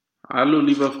Hallo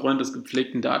lieber Freund des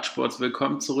gepflegten Dartsports,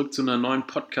 willkommen zurück zu einer neuen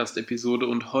Podcast-Episode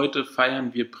und heute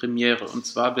feiern wir Premiere. Und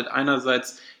zwar wird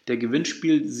einerseits der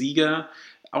Gewinnspielsieger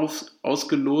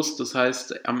ausgelost, das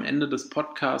heißt am Ende des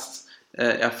Podcasts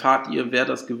erfahrt ihr, wer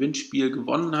das Gewinnspiel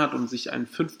gewonnen hat und sich einen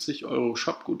 50€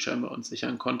 Shop-Gutschein bei uns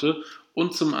sichern konnte.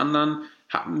 Und zum anderen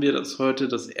haben wir heute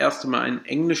das erste Mal einen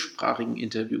englischsprachigen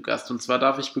Interviewgast. Und zwar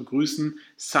darf ich begrüßen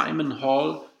Simon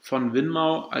Hall von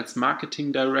Winmau als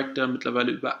Marketing Director,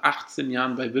 mittlerweile über 18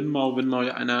 Jahren bei Winmau. Winmau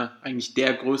ja eigentlich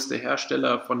der größte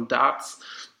Hersteller von Darts.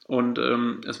 Und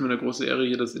es ist mir eine große Ehre,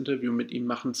 hier das Interview mit ihm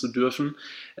machen zu dürfen.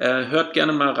 Hört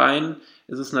gerne mal rein.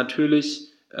 Es ist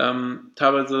natürlich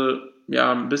teilweise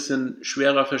ein bisschen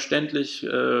schwerer verständlich.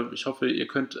 Ich hoffe, ihr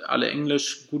könnt alle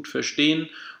Englisch gut verstehen.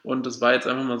 Und das war jetzt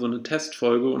einfach mal so eine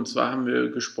Testfolge. Und zwar haben wir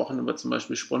gesprochen über zum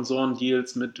Beispiel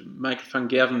Sponsorendeals mit Michael van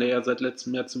Gerwen, der ja seit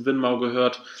letztem Jahr zu Winmau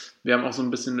gehört. Wir haben auch so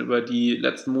ein bisschen über die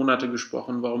letzten Monate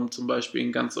gesprochen, warum zum Beispiel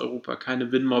in ganz Europa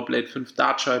keine Winmau Blade6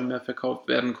 Dartscheiben mehr verkauft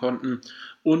werden konnten.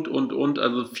 Und.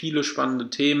 Also viele spannende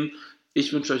Themen.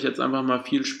 Ich wünsche euch jetzt einfach mal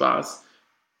viel Spaß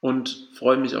und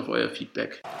freue mich auf euer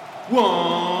Feedback.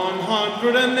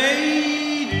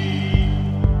 180.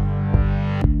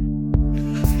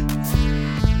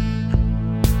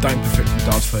 Deinen perfekten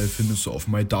Dartfile findest du auf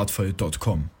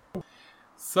mydartfile.com.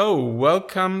 So,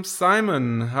 welcome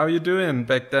Simon. How are you doing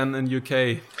back then in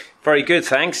UK? Very good,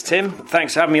 thanks Tim.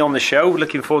 Thanks for having me on the show.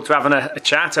 Looking forward to having a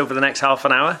chat over the next half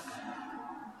an hour.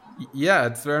 Yeah,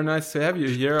 it's very nice to have you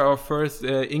here. Our first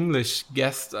English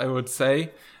guest, I would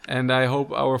say. And I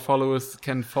hope our followers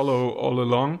can follow all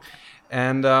along.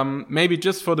 And maybe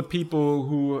just for the people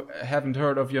who haven't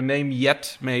heard of your name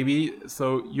yet, maybe.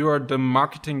 So you are the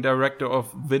marketing director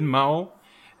of Winmau,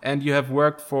 and you have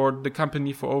worked for the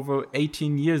company for over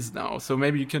 18 years now. So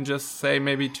maybe you can just say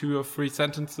maybe 2 or 3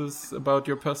 sentences about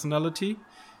your personality.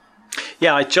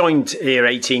 Yeah, I joined here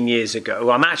 18 years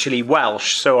ago. I'm actually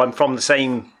Welsh, so I'm from the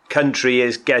same country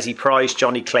as Gezi Price,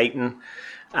 Johnny Clayton.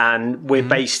 And we're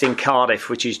based in Cardiff,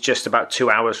 which is just about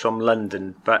 2 hours from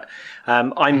London. But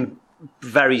I'm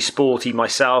very sporty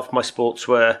myself. My sports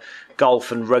were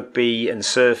golf and rugby and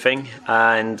surfing.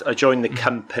 And I joined the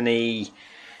company.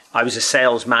 I was a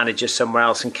sales manager somewhere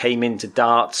else and came into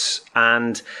darts.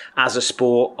 And as a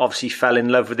sport, obviously fell in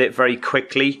love with it very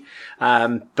quickly.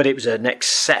 But it was an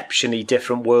exceptionally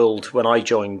different world when I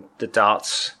joined the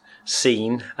darts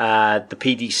scene. The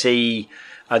PDC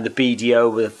and the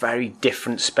BDO were very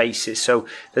different spaces. So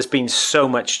there's been so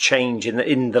much change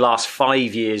in the last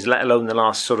 5 years, let alone the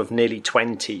last sort of nearly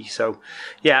 20. So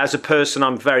yeah, as a person,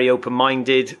 I'm very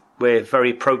open-minded. We're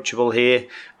very approachable here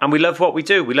and we love what we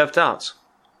do. We love darts.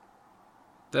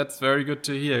 That's very good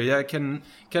to hear. Yeah, I can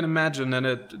imagine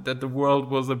that the world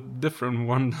was a different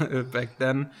one back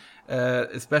then,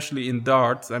 especially in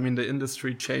darts. I mean, the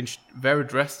industry changed very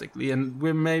drastically, and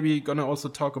we're maybe going to also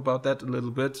talk about that a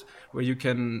little bit, where you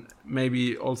can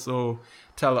maybe also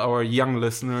tell our young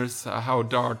listeners how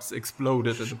darts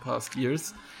exploded in the past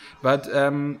years. But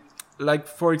like,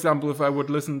 for example, if I would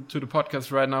listen to the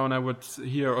podcast right now and I would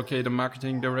hear, okay, the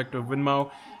marketing director of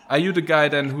Winmau, are you the guy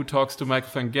then who talks to Michael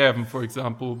van Gerwen, for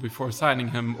example, before signing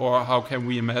him? Or how can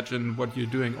we imagine what you're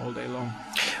doing all day long?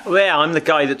 Well, yeah, I'm the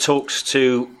guy that talks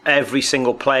to every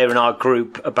single player in our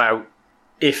group about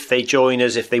if they join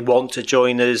us, if they want to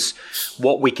join us,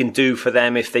 what we can do for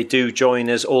them if they do join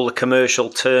us, all the commercial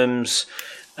terms,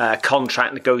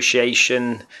 contract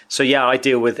negotiation. So, yeah, I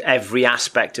deal with every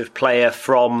aspect of player,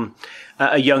 from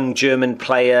a young German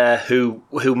player who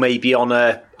may be on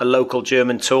a local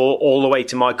German tour, all the way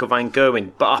to Michael van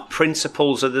Gerwen. But our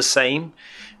principles are the same.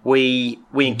 We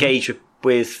engage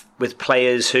with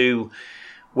players who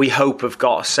we hope have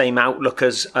got the same outlook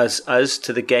as us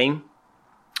to the game.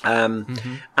 And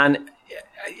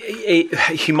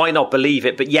you might not believe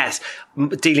it, but yes,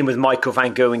 dealing with Michael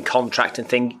van Gerwen contract and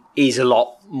thing is a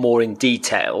lot more in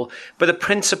detail. But the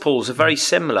principles are very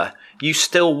similar. You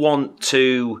still want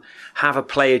to have a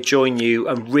player join you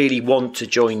and really want to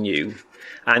join you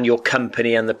and your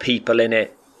company and the people in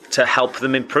it to help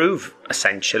them improve,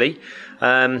 essentially.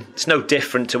 It's no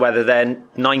different to whether they're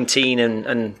 19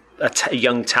 and a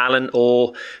young talent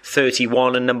or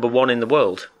 31 and number 1 in the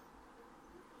world.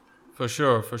 For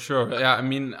sure. Yeah, I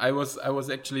mean, I was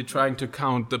actually trying to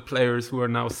count the players who are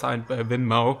now signed by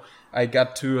Winmau. I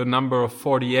got to a number of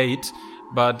 48.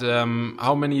 But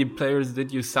how many players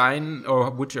did you sign, or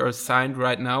which are signed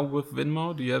right now with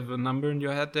Winmau? Do you have a number in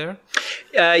your head there?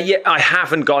 Yeah, I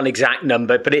haven't got an exact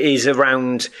number, but it is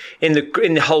around in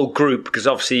the whole group, because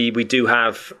obviously we do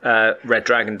have Red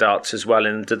Dragon Darts as well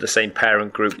under the same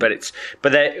parent group. But it's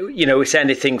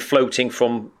anything floating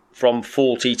from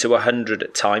 40 to 100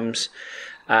 at times.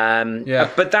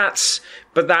 But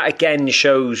that again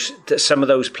shows that some of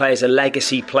those players are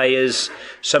legacy players.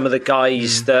 Some of the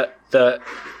guys that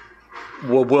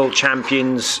were world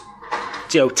champions,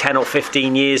 10 or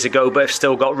 15 years ago, but have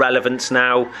still got relevance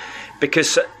now,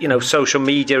 because social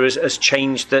media has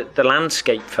changed the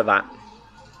landscape for that.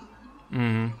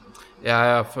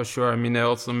 Yeah, for sure. I mean, there are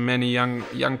also many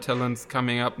young talents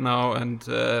coming up now,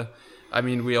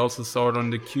 and we also saw it on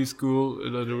the Q School,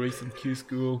 the recent Q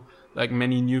School, like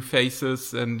many new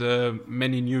faces and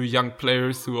many new young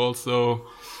players who also,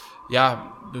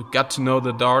 got to know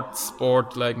the dart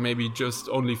sport like maybe just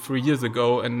only 3 years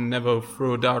ago and never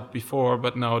threw a dart before,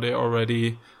 but now they're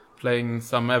already playing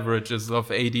some averages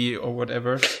of 80 or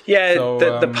whatever. Yeah, so,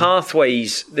 the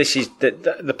pathways.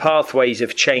 The pathways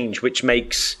have changed, which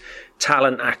makes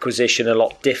talent acquisition a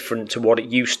lot different to what it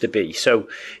used to be. So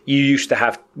you used to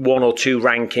have one or two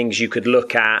rankings you could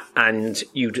look at, and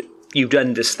you'd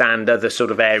understand other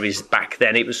sort of areas. Back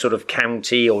then it was sort of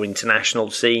county or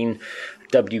international scene,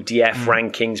 WDF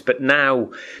rankings, but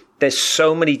now there's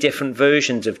so many different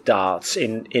versions of darts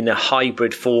in a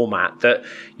hybrid format that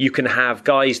you can have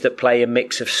guys that play a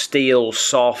mix of steel,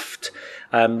 soft,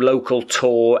 local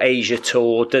tour, Asia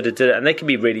tour, and they can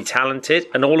be really talented,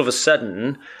 and all of a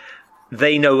sudden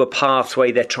they know a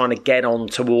pathway they're trying to get on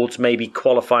towards maybe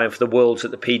qualifying for the Worlds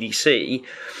at the PDC,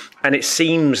 and it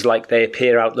seems like they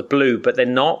appear out the blue, but they're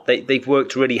not. They've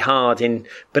worked really hard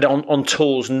but on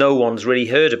tours no one's really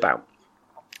heard about.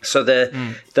 So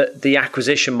the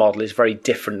acquisition model is very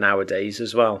different nowadays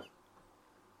as well.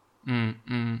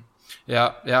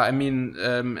 Yeah. I mean,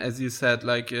 as you said,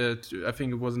 like I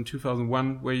think it was in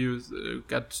 2001 where you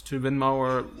got to Winmau,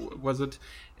 or was it?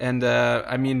 And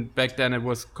back then it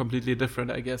was completely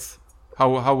different, I guess.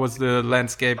 How was the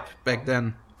landscape back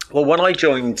then? Well, when I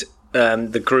joined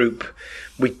the group,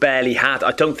 we barely had.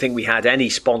 I don't think we had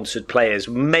any sponsored players.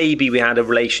 Maybe we had a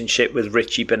relationship with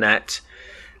Richie Burnett.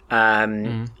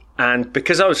 And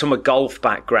because I was from a golf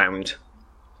background,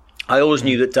 I always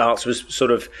knew that darts was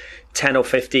sort of 10 or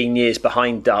 15 years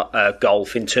behind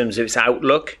golf in terms of its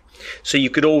outlook. So you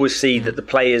could always see that the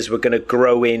players were going to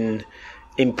grow in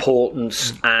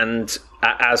importance and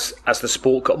as the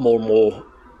sport got more and more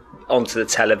onto the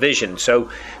television. So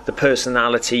the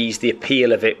personalities, the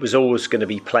appeal of it was always going to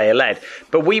be player-led.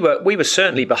 But we were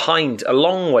certainly behind, a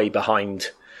long way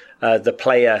behind the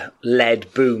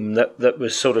player-led boom that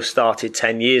was sort of started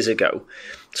 10 years ago.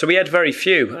 So we had very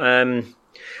few.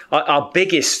 Our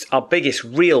biggest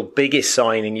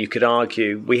signing, you could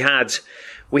argue, we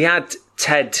had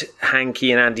Ted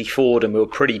Hankey and Andy Fordham, who were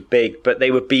pretty big, but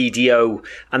they were BDO,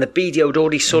 and the BDO had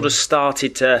already sort of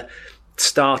started to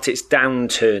start its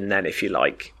downturn then, if you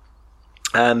like.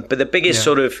 But the biggest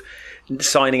sort of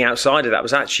signing outside of that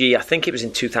was actually, I think it was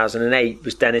in 2008,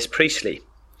 was Dennis Priestley.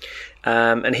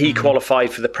 And he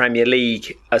qualified for the Premier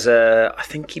League I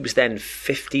think he was then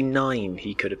 59,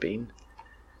 he could have been.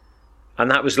 And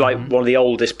that was like one of the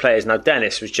oldest players. Now,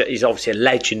 Dennis he's obviously a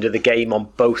legend of the game on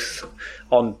both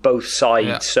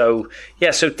sides.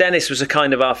 Yeah. So Dennis was a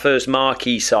kind of our first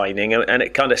marquee signing, and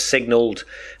it kind of signalled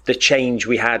the change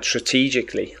we had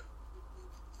strategically.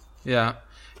 Yeah.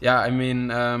 I mean,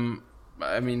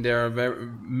 there are very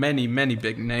many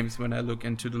big names when I look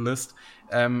into the list.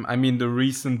 The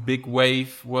recent big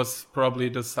wave was probably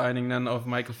the signing then of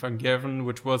Michael van Gerven,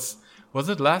 which was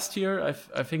it last year?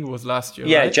 I think it was last year.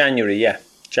 Yeah, right?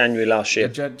 January last year.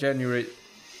 January.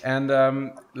 And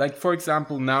for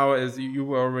example, now as you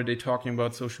were already talking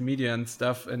about social media and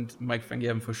stuff, and Mike van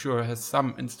Gerven for sure has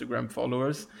some Instagram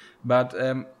followers, but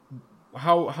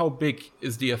how big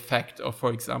is the effect of,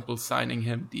 for example, signing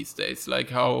him these days? Like,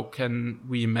 how can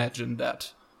we imagine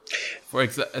that,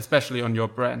 especially on your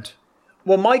brand?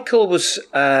 Well, Michael was.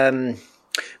 You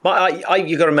got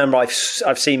to remember, I've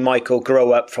seen Michael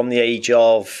grow up from the age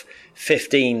of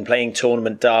 15 playing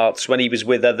tournament darts when he was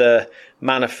with other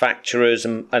manufacturers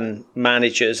and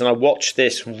managers, and I watched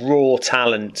this raw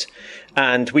talent.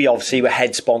 And we obviously were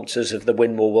head sponsors of the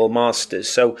Winmau World Masters,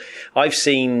 so I've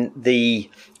seen the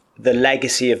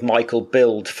legacy of Michael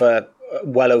build for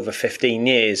well over 15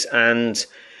 years. And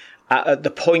at the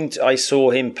point I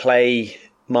saw him play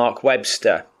Mark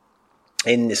Webster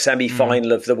in the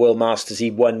semi-final of the World Masters he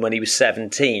won when he was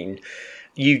 17,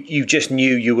 you just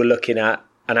knew you were looking at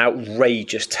an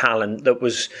outrageous talent that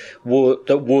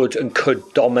would and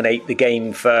could dominate the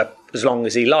game for as long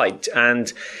as he liked.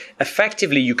 And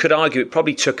effectively, you could argue it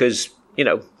probably took us,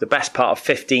 the best part of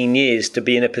 15 years to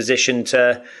be in a position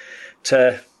to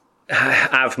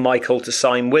have Michael to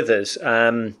sign with us.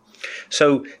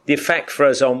 So the effect for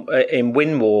us in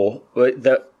Winmau,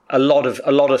 that a lot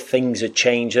of things had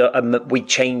changed. We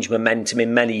changed momentum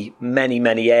in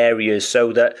many areas,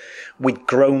 so that we'd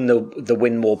grown the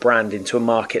Winmau brand into a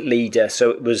market leader.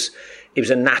 So it was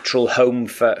a natural home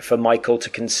for Michael to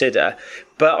consider.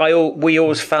 But we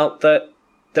always felt that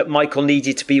Michael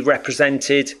needed to be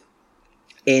represented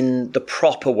in the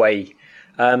proper way,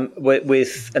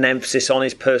 with an emphasis on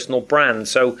his personal brand.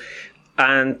 So.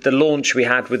 And the launch we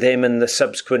had with him and the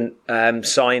subsequent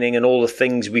signing and all the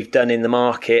things we've done in the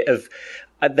market,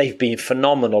 they've been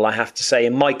phenomenal, I have to say.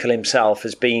 And Michael himself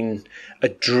has been a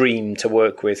dream to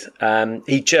work with.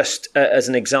 He just, as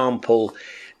an example,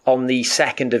 on the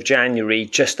 2nd of January,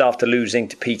 just after losing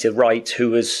to Peter Wright, who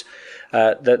was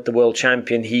the world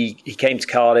champion, he came to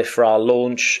Cardiff for our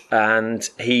launch, and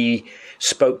he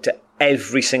spoke to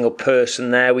every single person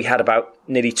there. We had about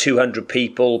nearly 200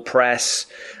 people, press.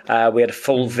 We had a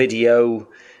full video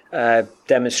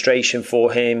demonstration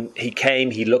for him. He came,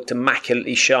 he looked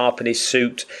immaculately sharp in his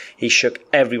suit. He shook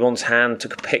everyone's hand,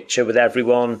 took a picture with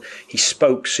everyone. He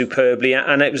spoke superbly.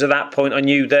 And it was at that point I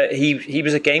knew that he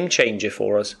was a game changer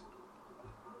for us.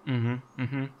 Mm-hmm,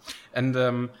 mm-hmm.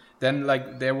 And then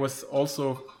there was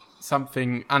also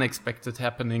something unexpected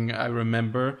happening, I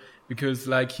remember. Because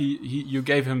you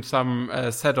gave him some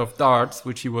set of darts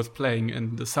which he was playing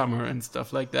in the summer and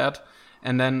stuff like that,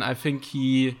 and then I think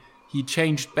he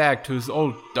changed back to his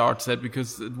old dart set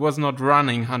because it was not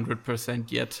running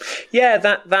 100% yet. Yeah,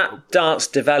 that darts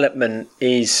development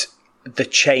is the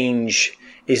change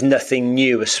is nothing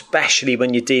new, especially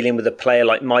when you're dealing with a player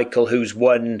like Michael, who's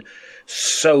won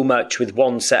so much with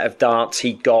one set of darts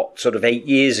he got sort of 8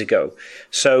 years ago.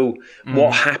 So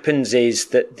what happens is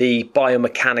that the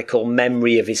biomechanical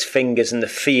memory of his fingers and the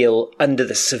feel under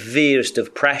the severest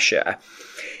of pressure,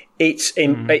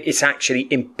 it's actually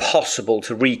impossible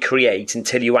to recreate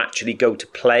until you actually go to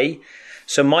play.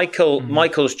 So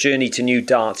Michael's journey to new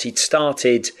darts,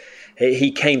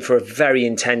 he came for a very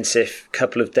intensive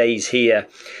couple of days here.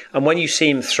 And when you see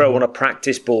him throw on a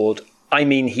practice board, I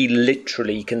mean, he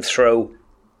literally can throw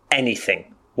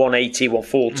anything, 180,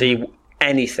 140,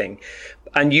 anything.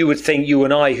 And you would think, you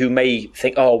and I, who may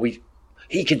think,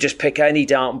 he could just pick any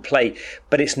dart and play.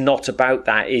 But it's not about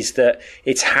that.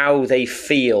 It's how they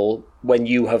feel when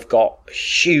you have got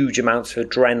huge amounts of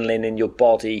adrenaline in your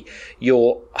body,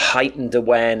 your heightened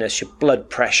awareness, your blood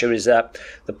pressure is up,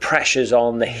 the pressure's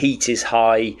on, the heat is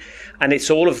high. And it's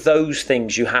all of those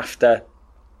things you have to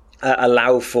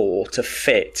allow for to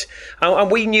fit, and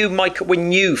we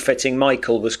knew fitting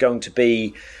Michael was going to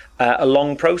be a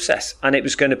long process, and it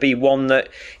was going to be one that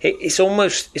it's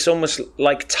almost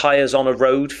like tyres on a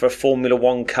road for a Formula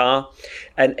One car,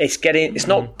 and it's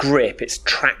not grip, it's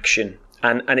traction,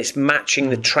 and it's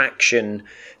matching the traction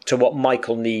to what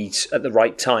Michael needs at the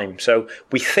right time. So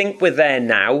we think we're there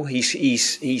now.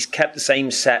 He's kept the same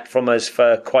set from us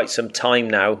for quite some time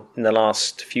now in the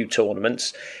last few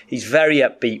tournaments. He's very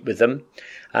upbeat with them.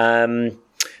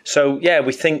 So yeah,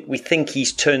 we think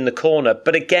he's turned the corner.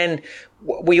 But again,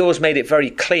 we always made it very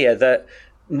clear that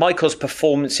Michael's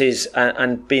performances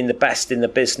and being the best in the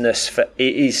business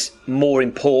is more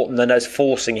important than us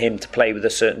forcing him to play with a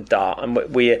certain dart, and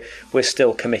we're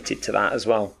still committed to that as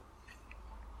well.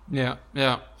 Yeah.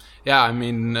 I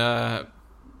mean,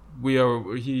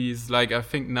 he's I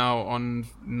think now on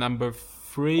number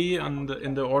 3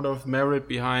 in the order of merit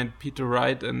behind Peter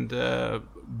Wright and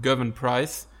Gervin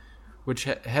Price, which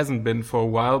hasn't been for a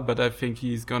while, but I think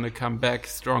he's going to come back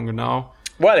stronger now.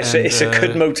 Well, it's a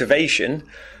good motivation.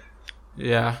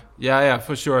 Yeah,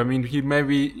 for sure. I mean, he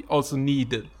maybe also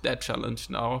needed that challenge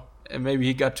now. And maybe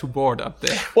he got too bored up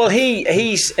there. Well,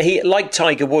 he like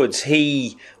Tiger Woods,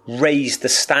 he raised the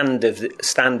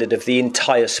standard of the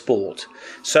entire sport.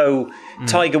 So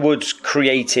Tiger Woods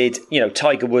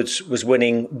Tiger Woods was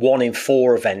winning 1 in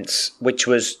 4 events, which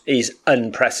is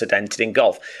unprecedented in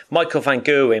golf. Michael van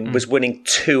Gerwen was winning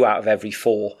 2 out of every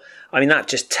 4. I mean, that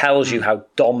just tells you how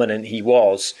dominant he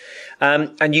was.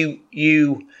 And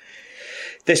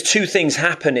there's 2 things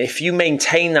happen. If you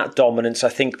maintain that dominance, I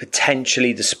think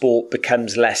potentially the sport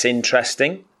becomes less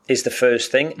interesting, is the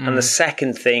first thing. And the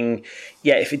second thing,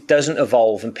 if it doesn't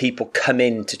evolve and people come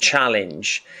in to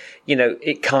challenge,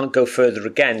 it can't go further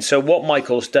again. So what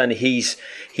Michael's done, he's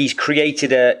set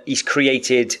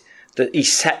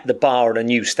the bar at a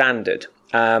new standard.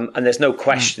 And there's no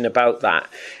question about that.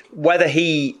 Whether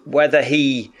he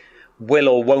will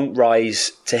or won't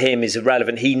rise to him is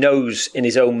irrelevant. He knows in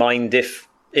his own mind if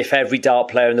every dart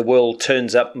player in the world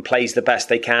turns up and plays the best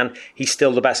they can, he's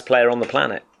still the best player on the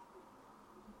planet.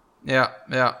 Yeah,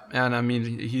 and I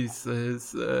mean his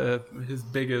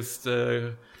biggest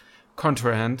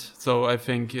contrahand. So I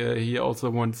think he also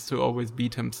wants to always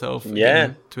beat himself.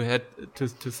 Yeah.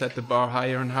 To set the bar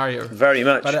higher and higher. Very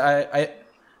much.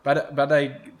 But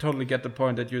I totally get the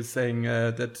point that you're saying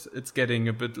that it's getting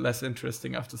a bit less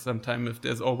interesting after some time if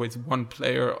there's always one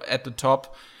player at the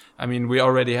top. I mean, we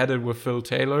already had it with Phil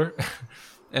Taylor,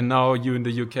 and now you in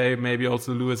the UK, maybe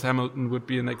also Lewis Hamilton would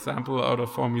be an example out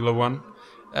of Formula One,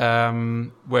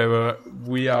 where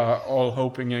we are all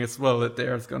hoping as well that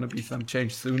there's going to be some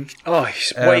change soon. Oh,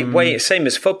 it's same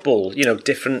as football. You know,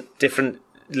 different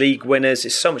league winners.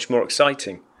 It's so much more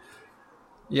exciting.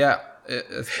 Yeah.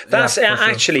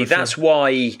 That's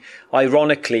why,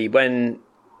 ironically, when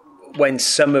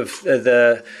some of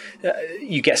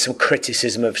you get some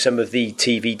criticism of some of the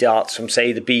TV darts from,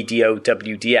 say, the BDO,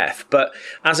 WDF, but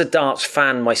as a darts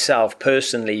fan myself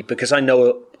personally, because I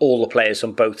know all the players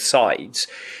on both sides,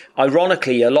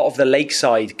 ironically, a lot of the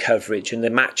lakeside coverage and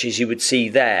the matches you would see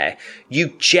there,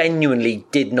 you genuinely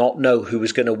did not know who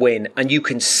was going to win, and you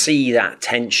can see that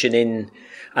tension in.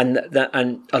 And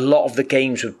a lot of the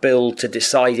games would build to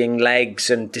deciding legs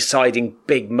and deciding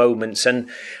big moments. And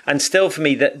still for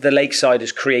me, the Lakeside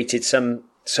has created some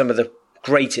of the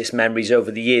greatest memories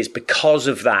over the years because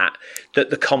of that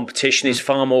the competition is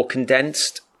far more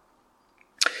condensed.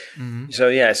 Mm-hmm.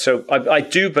 So I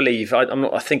do believe,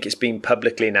 I think it's been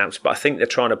publicly announced, but I think they're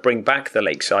trying to bring back the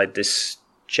Lakeside this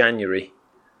January.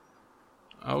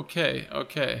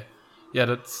 Okay. Yeah,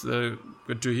 that's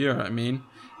good to hear, I mean.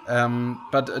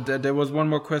 But there was one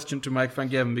more question to Mike van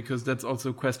Gerwen, because that's also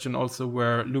a question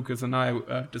where Lucas and I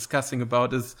are discussing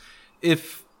about is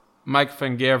if Mike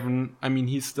van Gerwen, I mean,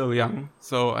 he's still young,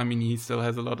 so I mean, he still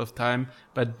has a lot of time,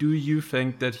 but do you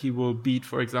think that he will beat,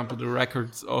 for example, the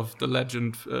records of the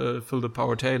legend Phil the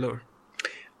Power Taylor?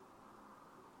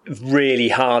 Really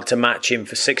hard to match him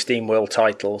for 16 world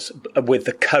titles with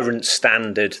the current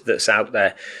standard that's out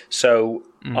there. So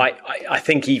I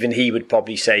think even he would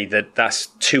probably say that that's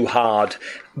too hard.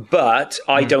 But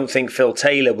I don't think Phil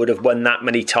Taylor would have won that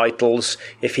many titles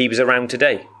if he was around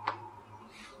today.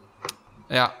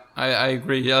 Yeah, I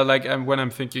agree. Yeah, like when I'm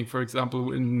thinking, for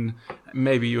example,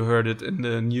 maybe you heard it in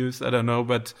the news, I don't know,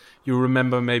 but you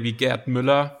remember maybe Gerd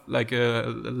Müller, like a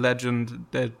legend,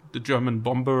 the German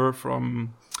bomber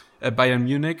from Bayern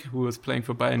Munich, who was playing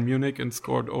for Bayern Munich and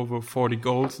scored over 40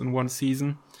 goals in one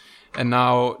season. And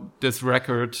now this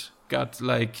record got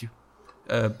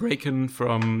breaken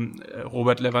from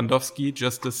Robert Lewandowski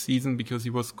just this season because he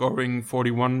was scoring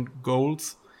 41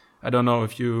 goals. I don't know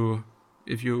if you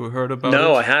heard about it.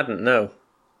 No, I hadn't, no.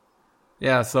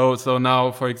 Yeah, so now,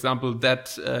 for example,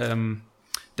 that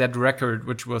record,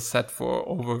 which was set for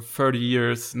over 30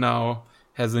 years now,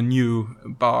 has a new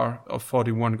bar of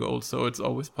 41 goals. So it's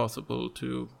always possible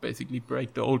to basically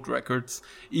break the old records,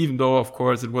 even though, of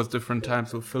course, it was different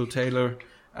times with Phil Taylor.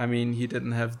 I mean, he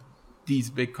didn't have these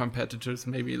big competitors,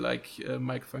 maybe like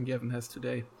Mike van Gerwen has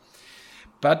today.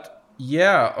 But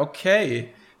yeah,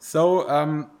 okay.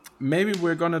 So maybe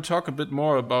we're going to talk a bit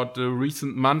more about the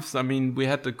recent months. I mean, we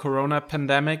had the corona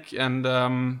pandemic, and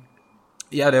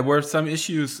there were some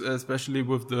issues, especially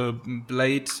with the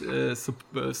Blade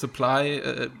supply,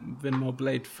 Winmau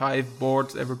Blade 5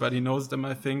 boards. Everybody knows them,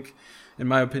 I think. In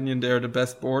my opinion, they're the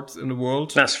best boards in the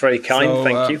world. That's very kind,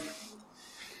 thank you.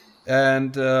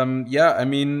 And I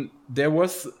mean, there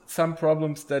was some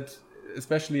problems that,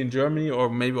 especially in Germany or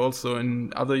maybe also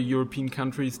in other European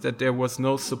countries, that there was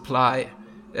no supply,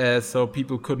 so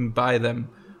people couldn't buy them.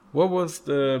 What was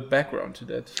the background to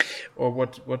that, or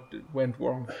what went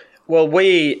wrong? Well,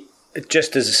 we,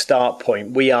 just as a start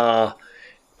point, I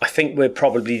think we're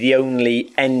probably the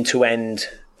only end-to-end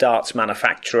darts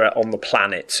manufacturer on the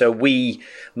planet. So we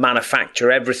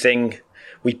manufacture everything.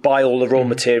 We buy all the raw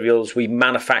materials. We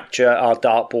manufacture our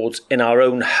dartboards in our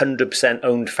own 100%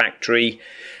 owned factory.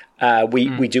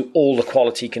 We do all the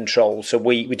quality control. So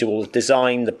we do all the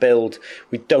design, the build.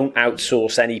 We don't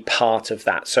outsource any part of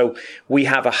that. So we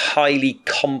have a highly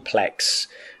complex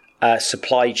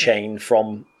supply chain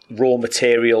from raw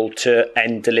material to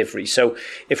end delivery. So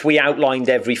if we outlined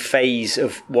every phase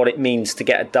of what it means to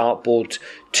get a dartboard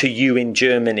to you in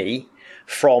Germany,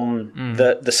 from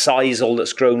the sisal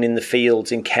that's grown in the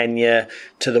fields in Kenya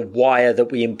to the wire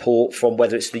that we import from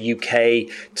whether it's the UK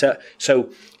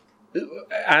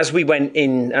as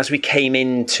we came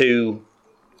into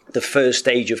the first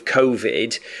stage of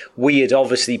COVID, we had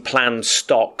obviously planned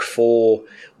stock for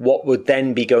what would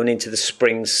then be going into the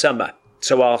spring summer.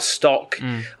 So our stock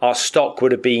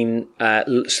would have been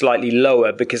slightly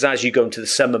lower because as you go into the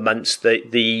summer months,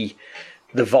 the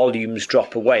volumes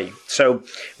drop away. So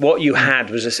what you had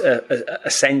was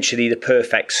essentially the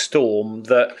perfect storm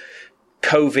that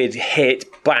COVID hit,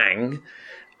 bang,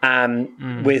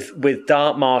 with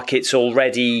dart markets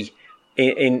already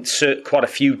in quite a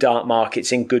few dart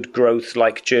markets in good growth,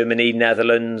 like Germany,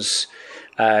 Netherlands,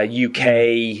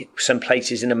 UK, some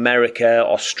places in America,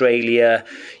 Australia,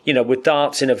 with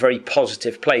darts in a very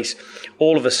positive place.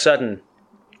 All of a sudden,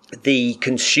 the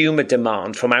consumer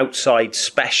demand from outside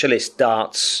specialist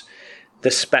darts, the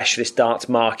specialist darts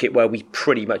market where we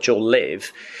pretty much all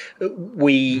live,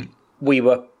 we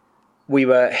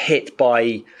were hit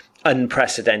by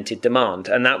unprecedented demand,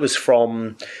 and that was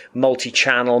from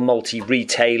multi-channel,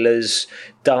 multi-retailers,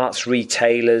 darts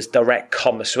retailers, direct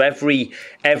commerce. So every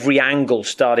angle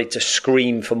started to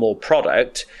scream for more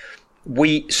product.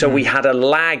 We had a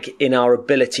lag in our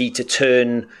ability to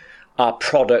turn our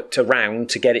product around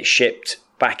to get it shipped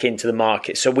back into the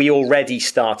market. So we already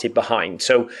started behind.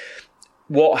 So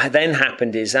what then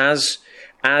happened is as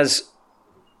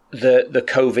the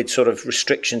COVID sort of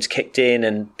restrictions kicked in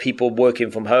and people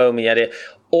working from home,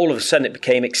 all of a sudden it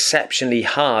became exceptionally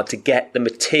hard to get the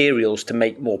materials to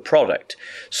make more product.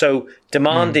 So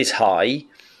demand is high.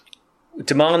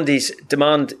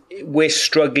 Demand. We're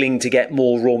struggling to get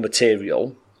more raw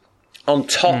material. On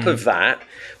top of that,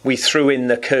 we threw in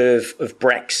the curve of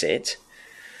Brexit,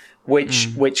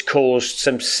 which caused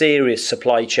some serious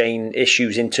supply chain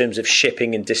issues in terms of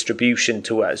shipping and distribution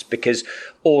to us, because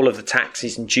all of the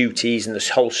taxes and duties and this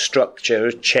whole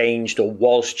structure changed or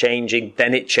was changing,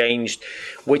 then it changed,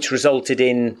 which resulted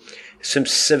in some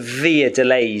severe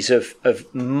delays of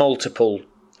multiple,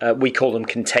 we call them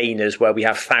containers, where we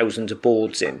have thousands of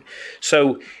boards in.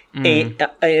 So in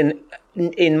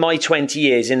my 20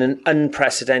 years, in an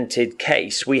unprecedented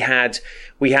case, we had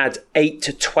 8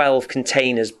 to 12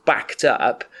 containers backed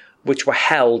up, which were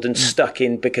held and stuck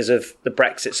in because of the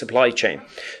Brexit supply chain.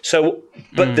 So,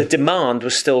 but the demand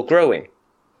was still growing.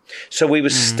 So we were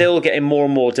still getting more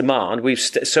and more demand.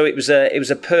 So it was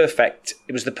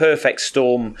the perfect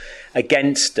storm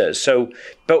against us. So,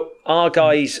 but our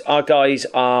guys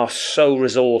are so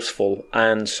resourceful,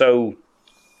 and so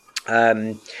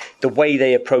the way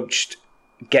they approached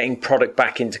getting product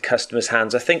back into customers'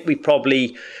 hands, I think we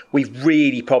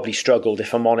really struggled,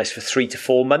 if I'm honest, for 3 to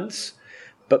 4 months.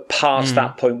 But past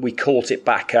that point, we caught it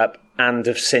back up and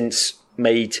have since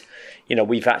made,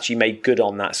 we've actually made good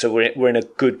on that. So we're in a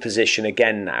good position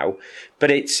again now.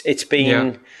 But I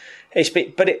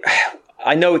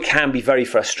know it can be very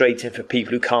frustrating for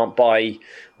people who can't buy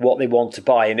what they want to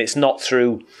buy, and it's not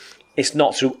through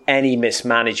any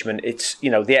mismanagement. It's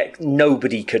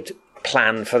nobody could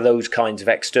plan for those kinds of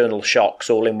external shocks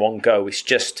all in one go. It's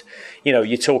just,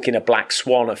 you're talking a black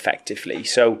swan effectively.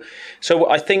 So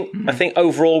I think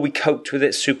overall we coped with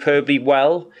it superbly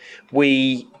well.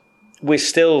 We're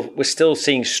still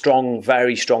seeing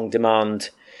very strong demand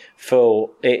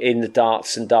in the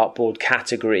darts and dartboard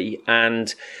category,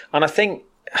 and I think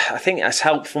that's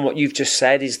helped from what you've just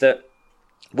said, is that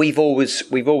we've always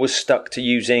stuck to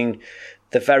using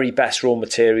the very best raw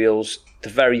materials, the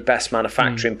very best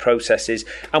manufacturing processes,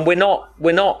 and we're not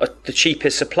the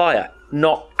cheapest supplier,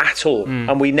 not at all,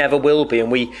 and we never will be.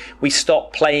 And we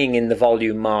stopped playing in the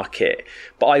volume market.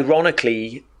 But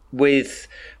ironically, with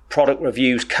product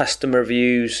reviews, customer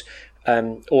reviews,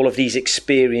 all of these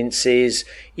experiences,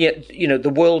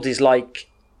 the world is like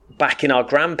back in our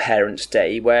grandparents'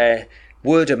 day, where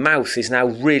word of mouth is now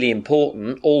really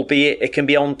important, albeit it can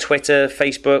be on Twitter,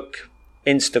 Facebook,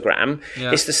 Instagram.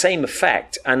 It's the same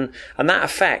effect, and that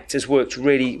effect has worked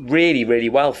really, really, really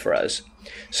well for us.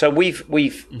 So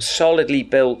we've solidly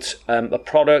built a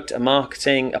product, a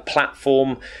marketing, a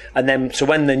platform, and then so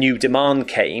when the new demand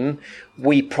came,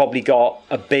 we probably got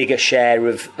a bigger share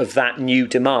of that new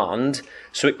demand.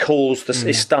 So it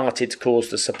started to cause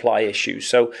the supply issues.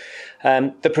 So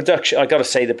the production, I got to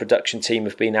say, the production team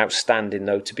have been outstanding,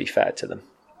 though, to be fair to them.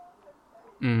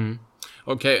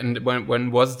 Okay, and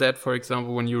when was that, for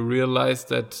example, when you realized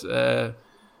that,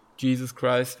 Jesus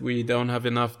Christ, we don't have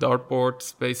enough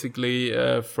dartboards, basically,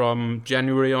 from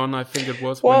January on, I think it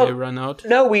was, when they ran out?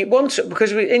 No,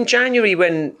 in January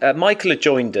when Michael had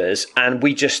joined us, and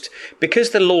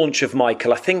because the launch of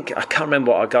Michael, I can't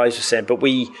remember what our guys were saying, but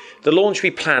the launch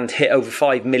we planned hit over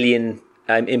 5 million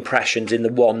impressions in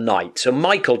the one night. So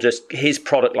Michael his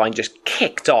product line just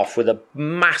kicked off with a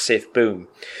massive boom.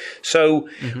 So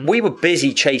we were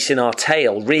busy chasing our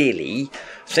tail, really,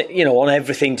 on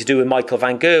everything to do with Michael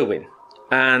van Gerwen.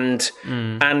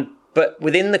 But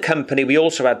within the company, we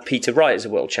also had Peter Wright as a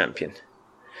world champion.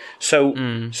 So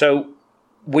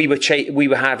we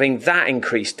were having that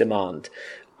increased demand.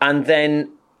 And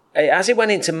then as it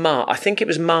went into March, I think it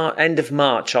was end of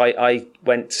March, I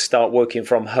went to start working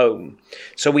from home.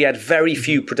 So we had very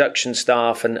few production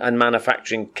staff and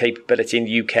manufacturing capability in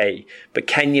the UK, but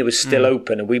Kenya was still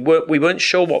open, and we weren't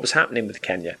sure what was happening with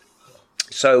Kenya.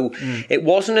 So it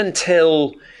wasn't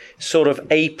until sort of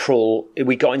April,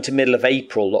 we got into middle of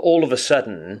April, that all of a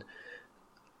sudden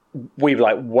we were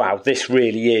like, wow, this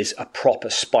really is a proper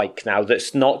spike now.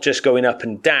 That's not just going up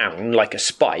and down like a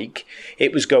spike.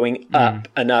 It was going up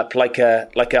and up like a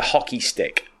hockey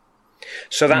stick.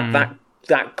 So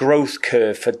that growth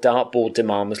curve for dartboard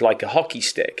demand was like a hockey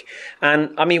stick.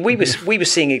 And I mean, we were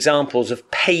seeing examples of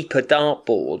paper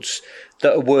dartboards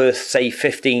that are worth, say,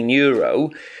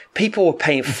 €15. People were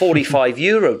paying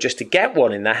 €45 just to get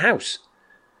one in their house.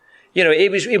 You know,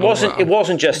 it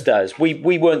wasn't just us.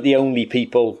 We weren't the only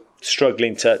people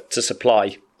struggling to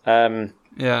supply at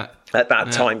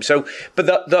that time. So, but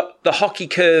the hockey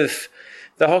curve,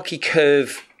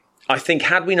 I think,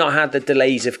 had we not had the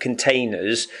delays of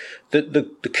containers, the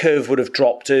curve would have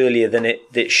dropped earlier than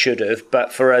it should have.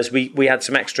 But for us, we had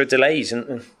some extra delays,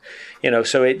 and you know,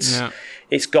 so it's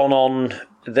gone on.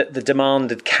 The demand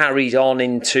had carried on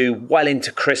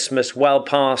into Christmas, well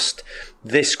past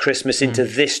this Christmas, into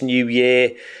this new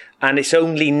year, and it's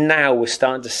only now we're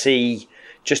starting to see,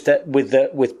 just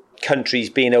with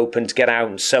countries being open to get out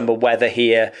and summer weather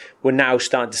here, we're now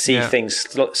starting to see things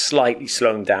slightly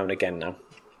slowing down again now.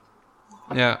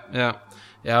 Yeah.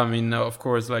 I mean, of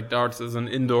course, like darts as an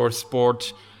indoor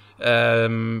sport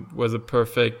was a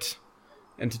perfect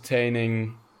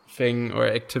entertaining thing or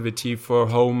activity for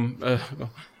home,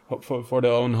 for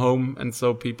their own home, and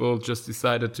so people just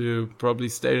decided to probably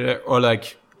stay there, or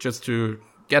like just to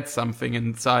get something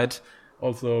inside.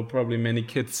 Also, probably many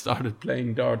kids started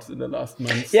playing darts in the last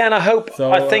months. Yeah, and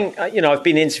I think you know, I've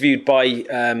been interviewed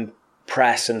by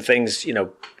press and things, you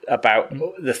know, about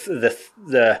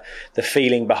the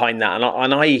feeling behind that,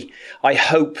 and I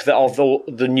hope that of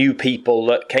the new people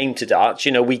that came to darts,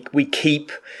 you know, we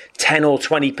keep 10 or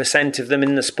 20% of them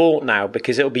in the sport now,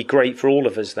 because it'll be great for all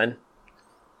of us then.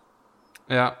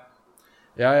 Yeah.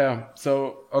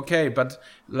 So, okay, but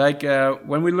like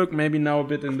when we look maybe now a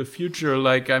bit in the future,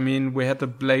 like, I mean, we had the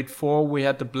Blade 4, we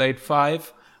had the Blade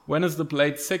 5. When is the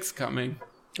Blade 6 coming?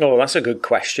 Oh, that's a good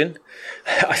question.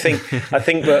 I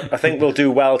think we'll do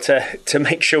well to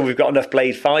make sure we've got enough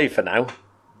Blade 5 for now.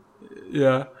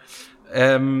 Yeah.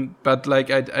 But like,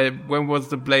 when was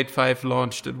the Blade 5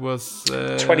 launched? It was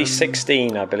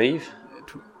 2016, I believe.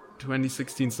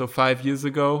 2016, so 5 years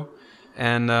ago.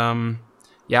 And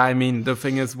yeah, I mean, the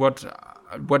thing is, what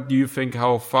do you think?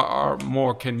 How far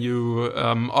more can you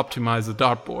optimize a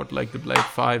dartboard like the Blade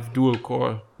 5 dual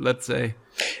core? Let's say,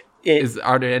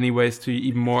 are there any ways to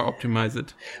even more optimize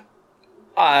it?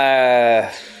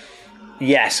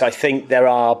 Yes, I think there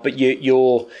are, but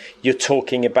you're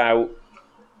talking about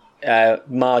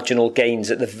marginal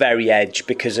gains at the very edge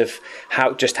because of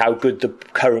how good the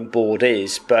current board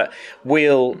is. But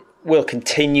we'll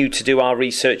continue to do our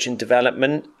research and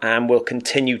development, and we'll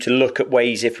continue to look at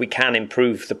ways, if we can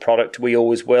improve the product, we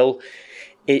always will.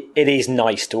 It is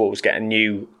nice to always get a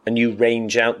new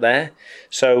range out there.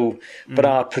 So, but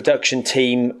our production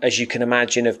team, as you can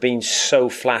imagine, have been so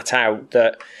flat out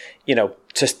that, you know,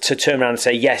 to turn around and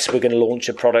say, yes, we're going to launch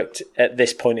a product at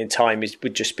this point in time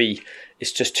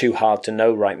it's just too hard to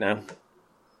know right now.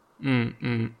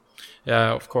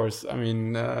 Yeah, of course. I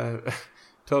mean,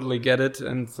 totally get it.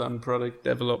 And some product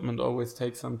development always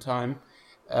takes some time.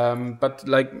 But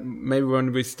like, maybe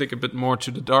when we stick a bit more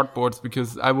to the dartboards,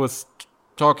 because I was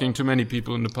talking to many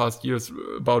people in the past years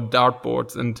about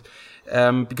dartboards, and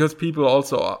because people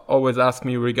also always ask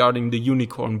me regarding the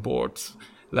unicorn boards,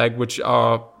 like, which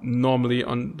are normally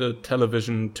on the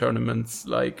television tournaments,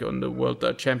 like on the World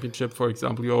Dart Championship, for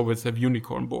example, you always have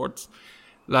unicorn boards.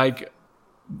 Like,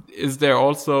 is there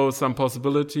also some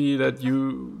possibility that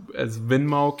you as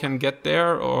Winmau can get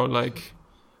there, or like,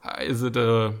 is it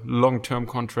a long-term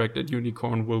contract that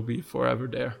Unicorn will be forever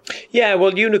there? Yeah,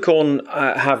 well, Unicorn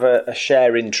have a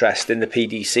share interest in the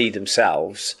PDC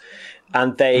themselves,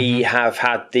 and they have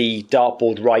had the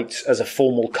dartboard rights as a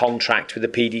formal contract with the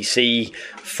PDC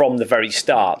from the very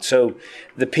start. So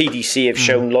the PDC have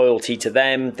shown loyalty to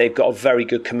them. They've got a very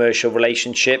good commercial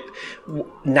relationship.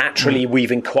 Naturally,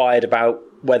 we've inquired about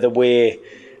whether we're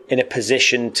in a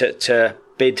position to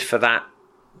bid for that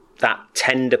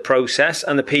tender process,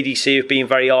 and the PDC have been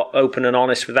very open and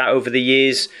honest with that over the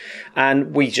years,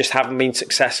 and we just haven't been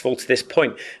successful to this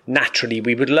point. Naturally,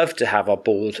 we would love to have our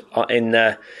board in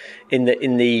the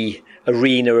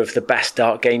arena of the best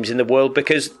dart games in the world,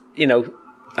 because, you know,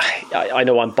 I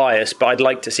know I'm biased, but I'd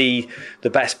like to see the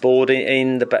best board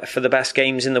for the best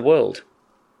games in the world.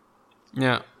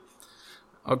 Yeah.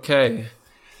 Okay.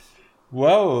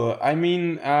 Well, I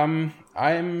mean, I'm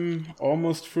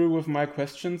almost through with my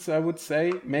questions, I would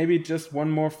say. Maybe just one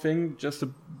more thing, just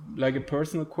like a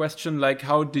personal question. Like,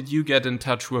 how did you get in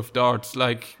touch with darts?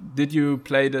 Like, did you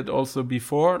play that also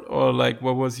before? Or like,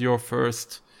 what was your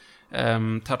first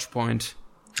touch point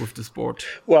with the sport?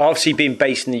 Well, obviously being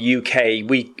based in the UK,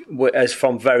 we, as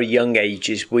from very young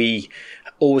ages, we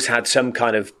always had some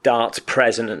kind of darts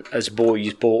present as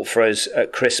boys bought for us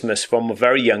at Christmas from a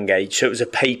very young age. So it was a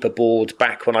paper board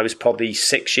back when I was probably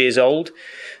 6 years old.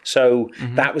 So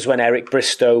that was when Eric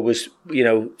Bristow was,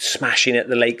 smashing at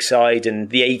the lakeside,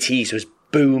 and the 80s was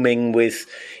booming with,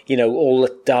 all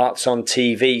the darts on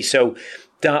TV. So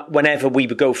whenever we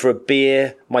would go for a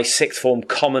beer, my sixth form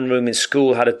common room in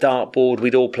school had a dartboard.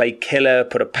 We'd all play killer,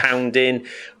 put a pound in.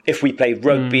 If we played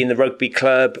rugby in the rugby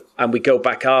club and we go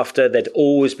back after, there'd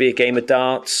always be a game of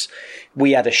darts.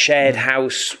 We had a shared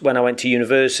house when I went to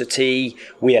university.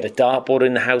 We had a dartboard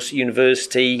in the house at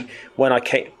university. When I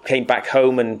came back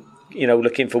home and,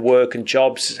 looking for work and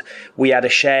jobs, we had a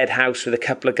shared house with a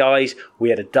couple of guys. We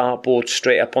had a dartboard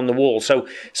straight up on the wall. So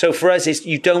for us,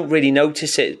 you don't really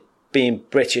notice it being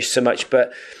British so much,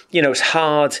 but, it's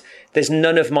hard. There's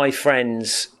none of my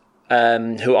friends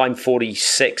who I'm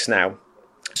 46 now.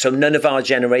 So none of our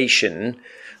generation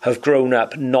have grown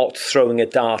up not throwing a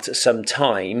dart at some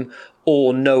time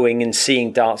or knowing and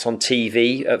seeing darts on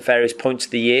TV at various points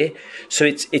of the year. So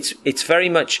it's very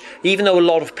much, even though a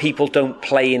lot of people don't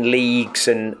play in leagues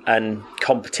and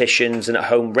competitions and at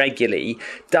home regularly,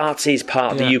 darts is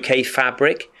part of the UK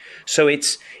fabric. So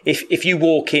it's if you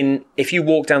walk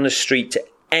down the street to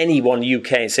anyone in the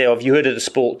UK and say, "Oh, have you heard of the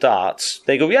sport darts?"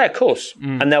 They go, "Yeah, of course,"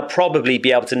 and they'll probably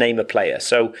be able to name a player.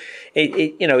 So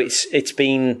it's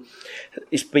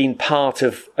been part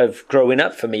of growing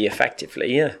up for me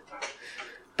effectively, yeah.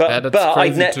 But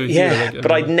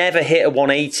I'd never hit a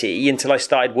 180 until I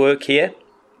started work here.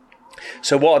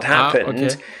 So what had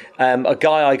happened? A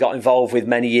guy I got involved with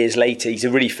many years later. He's a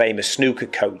really famous snooker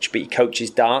coach, but he coaches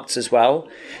darts as well.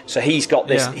 So he's got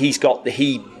this. Yeah. He's got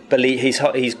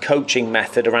his coaching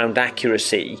method around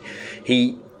accuracy.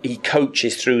 He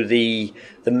coaches through the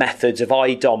methods of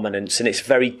eye dominance, and it's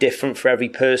very different for every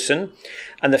person.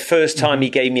 And the first time he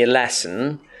gave me a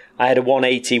lesson, I had a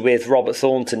 180 with Robert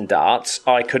Thornton darts.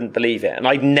 I couldn't believe it, and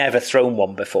I'd never thrown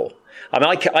one before. I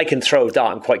mean, I can throw a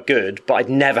dart. I'm quite good, but I'd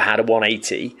never had a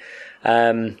 180.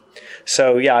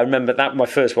 So yeah, I remember that my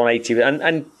first 180,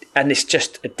 and it's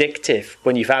just addictive.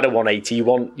 When you've had a 180, you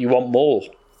want more.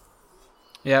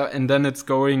 Yeah, and then it's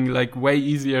going like way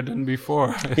easier than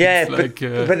before. Yeah,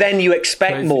 but then you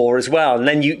expect crazy. More as well, and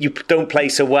then you don't play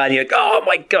so well, and you're like, oh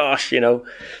my gosh,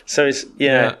 So it's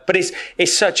but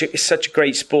it's such a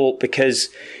great sport because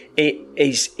it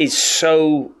is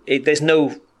so there's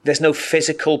no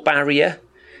physical barrier.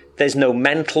 There's no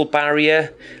mental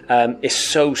barrier. It's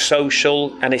so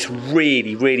social, and it's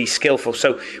really, really skillful.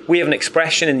 So we have an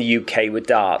expression in the UK with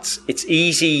darts. It's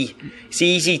easy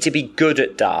to be good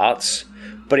at darts,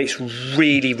 but it's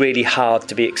really, really hard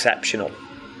to be exceptional.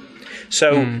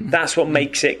 So that's what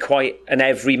makes it quite an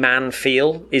everyman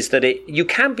feel, is that you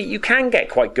can get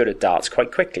quite good at darts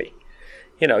quite quickly.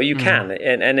 You can,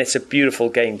 and it's a beautiful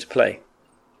game to play.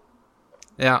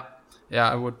 Yeah,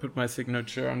 I would put my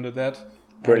signature under that.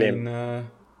 Brilliant. I mean,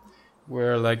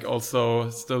 we're like also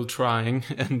still trying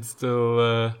and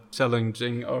still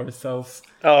challenging ourselves.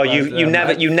 Oh, you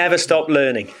never stop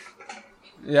learning.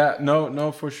 Yeah,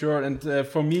 no, for sure. And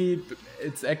for me,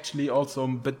 it's actually also a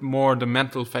bit more the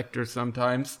mental factor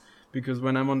sometimes, because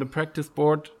when I'm on the practice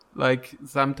board, like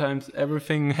sometimes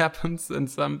everything happens, and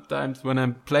sometimes when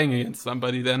I'm playing against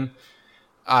somebody, then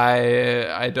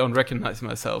I don't recognize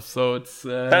myself. So it's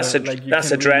that's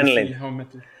adrenaline. Really see how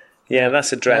Yeah,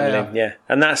 that's adrenaline. Yeah.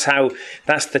 And that's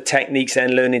the techniques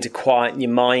then, learning to quieten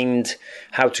your mind,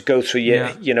 how to go through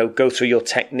your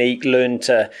technique, learn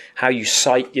to how you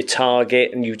sight your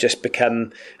target, and you just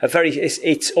become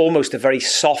it's almost a very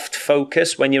soft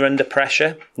focus when you're under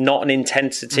pressure, not an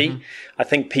intensity. I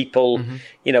think people,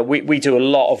 we do a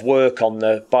lot of work on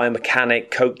the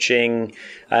biomechanic coaching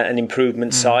and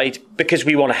improvement side, because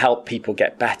we want to help people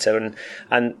get better.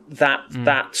 And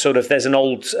that sort of, there's an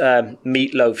old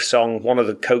Meatloaf song, one of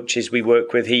the coaches we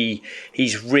work with,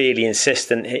 he's really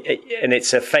insistent, and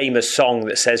it's a famous song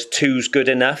that says 2's good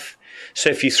enough. So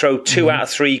if you throw 2 out of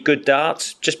 3 good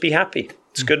darts, just be happy.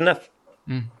 It's good enough.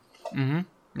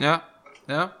 Yeah,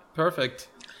 perfect.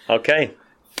 Okay.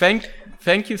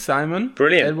 Thank you, Simon.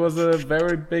 Brilliant. It was a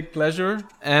very big pleasure.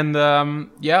 And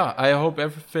I hope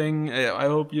I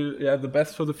hope you the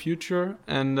best for the future,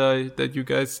 and that you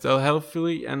guys stay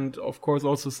healthily. And of course,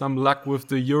 also some luck with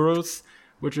the Euros,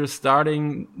 which are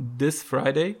starting this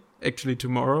Friday, actually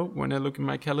tomorrow, when I look in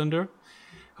my calendar.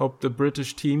 Hope the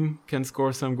British team can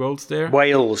score some goals there.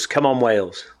 Wales, come on,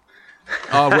 Wales.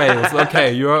 Oh, Wales.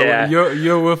 Okay, you're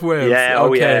with Wales. Yeah.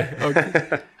 Okay.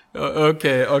 Oh,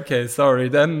 yeah. Okay. Sorry,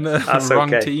 then That's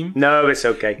wrong okay. team. No, it's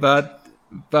okay.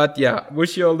 But yeah,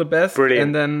 wish you all the best.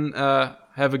 Brilliant. And then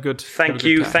have a good. Thank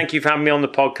you for having me on the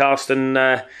podcast,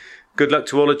 and good luck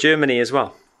to all of Germany as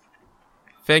well.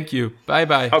 Thank you.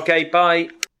 Bye. Okay, bye.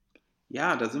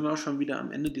 Ja, da sind wir auch schon wieder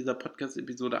am Ende dieser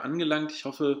Podcast-Episode angelangt. Ich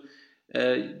hoffe,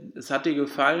 es hat dir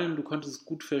gefallen, du konntest es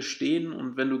gut verstehen,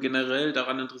 und wenn du generell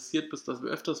daran interessiert bist, dass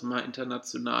wir öfters mal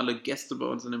internationale Gäste bei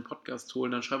uns in den Podcast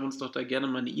holen, dann schreib uns doch da gerne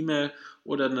mal eine E-Mail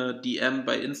oder eine DM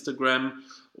bei Instagram,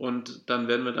 und dann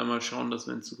werden wir da mal schauen, dass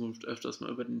wir in Zukunft öfters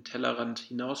mal über den Tellerrand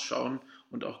hinausschauen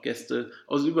und auch Gäste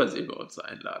aus Übersee bei uns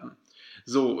einladen.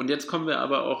 So, und jetzt kommen wir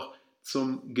aber auch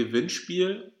zum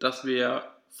Gewinnspiel, das wir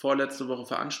vorletzte Woche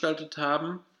veranstaltet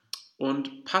haben,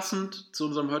 und passend zu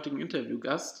unserem heutigen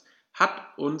Interviewgast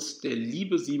hat uns der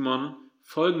liebe Simon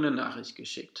folgende Nachricht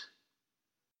geschickt.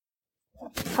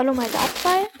 Hallo mein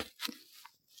Dartfall.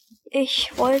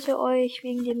 Ich wollte euch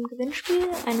wegen dem Gewinnspiel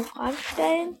eine Frage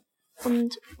stellen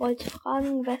und wollte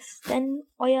fragen, was denn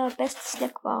euer bestes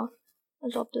Leck war.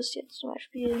 Also ob das jetzt zum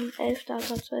Beispiel ein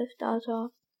 11-Data, 12-Data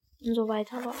und so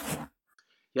weiter war.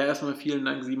 Ja, erstmal vielen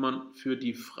Dank, Simon, für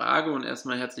die Frage, und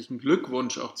erstmal herzlichen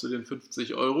Glückwunsch auch zu den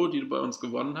 50 €, die du bei uns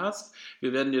gewonnen hast.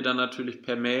 Wir werden dir dann natürlich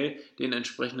per Mail den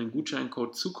entsprechenden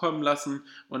Gutscheincode zukommen lassen,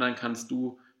 und dann kannst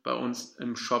du bei uns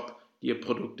im Shop dir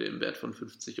Produkte im Wert von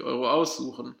 50 €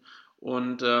 aussuchen.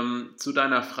 Und zu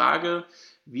deiner Frage,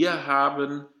 wir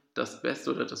haben das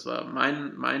Beste, oder das war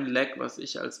mein Leck, was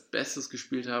ich als Bestes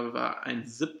gespielt habe, war ein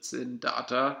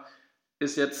 17-Data.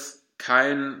 Ist jetzt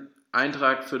kein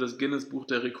Eintrag für das Guinness-Buch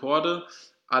der Rekorde.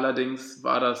 Allerdings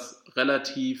war das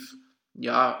relativ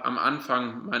am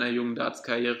Anfang meiner jungen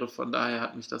Darts-Karriere. Von daher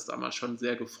hat mich das damals schon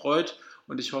sehr gefreut.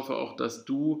 Und ich hoffe auch, dass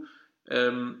du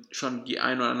schon die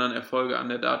ein oder anderen Erfolge an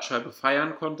der Dartscheibe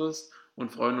feiern konntest,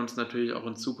 und freuen uns natürlich auch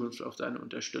in Zukunft auf deine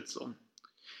Unterstützung.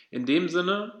 In dem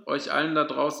Sinne, euch allen da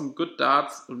draußen good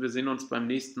Darts, und wir sehen uns beim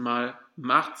nächsten Mal.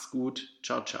 Macht's gut.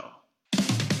 Ciao, ciao.